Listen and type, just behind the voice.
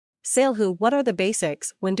SaleHoo. What are the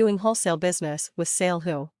basics when doing wholesale business with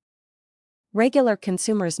SaleHoo? Regular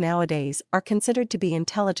consumers nowadays are considered to be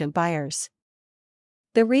intelligent buyers.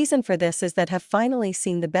 The reason for this is that have finally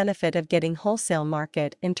seen the benefit of getting wholesale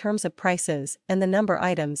market in terms of prices and the number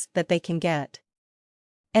items that they can get.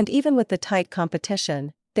 And even with the tight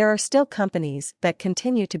competition, there are still companies that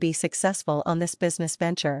continue to be successful on this business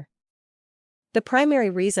venture. The primary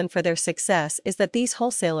reason for their success is that these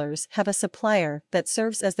wholesalers have a supplier that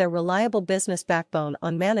serves as their reliable business backbone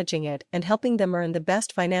on managing it and helping them earn the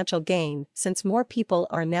best financial gain, since more people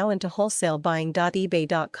are now into wholesale buying.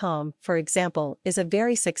 eBay.com, for example, is a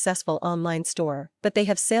very successful online store, but they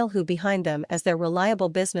have SaleHoo behind them as their reliable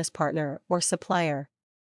business partner or supplier.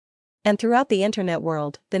 And throughout the internet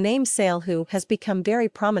world, the name SaleHoo has become very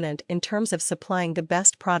prominent in terms of supplying the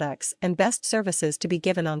best products and best services to be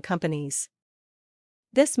given on companies.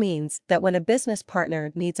 This means that when a business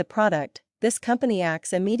partner needs a product, this company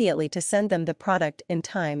acts immediately to send them the product in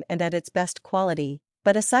time and at its best quality.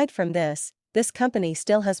 But aside from this company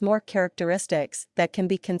still has more characteristics that can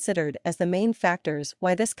be considered as the main factors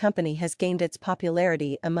why this company has gained its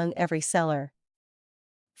popularity among every seller.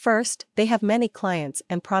 First, they have many clients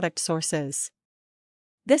and product sources.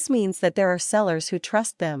 This means that there are sellers who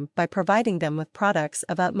trust them by providing them with products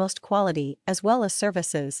of utmost quality as well as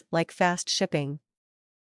services like fast shipping.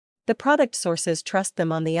 The product sources trust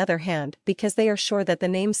them on the other hand because they are sure that the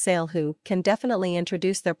name SaleHoo can definitely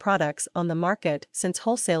introduce their products on the market since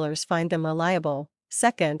wholesalers find them reliable.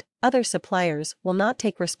 Second, other suppliers will not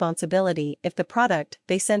take responsibility if the product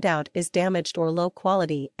they sent out is damaged or low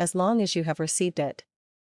quality as long as you have received it.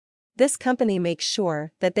 This company makes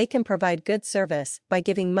sure that they can provide good service by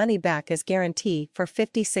giving money back as guarantee for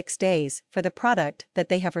 56 days for the product that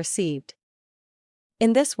they have received.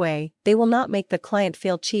 In this way, they will not make the client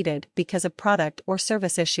feel cheated because of product or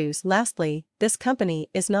service issues. Lastly, this company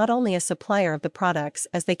is not only a supplier of the products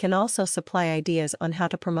as they can also supply ideas on how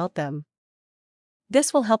to promote them.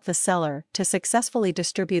 This will help the seller to successfully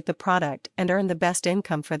distribute the product and earn the best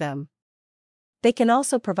income for them. They can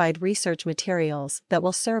also provide research materials that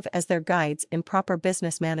will serve as their guides in proper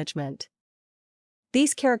business management.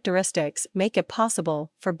 These characteristics make it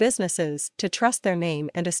possible for businesses to trust their name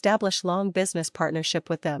and establish long business partnership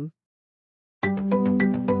with them.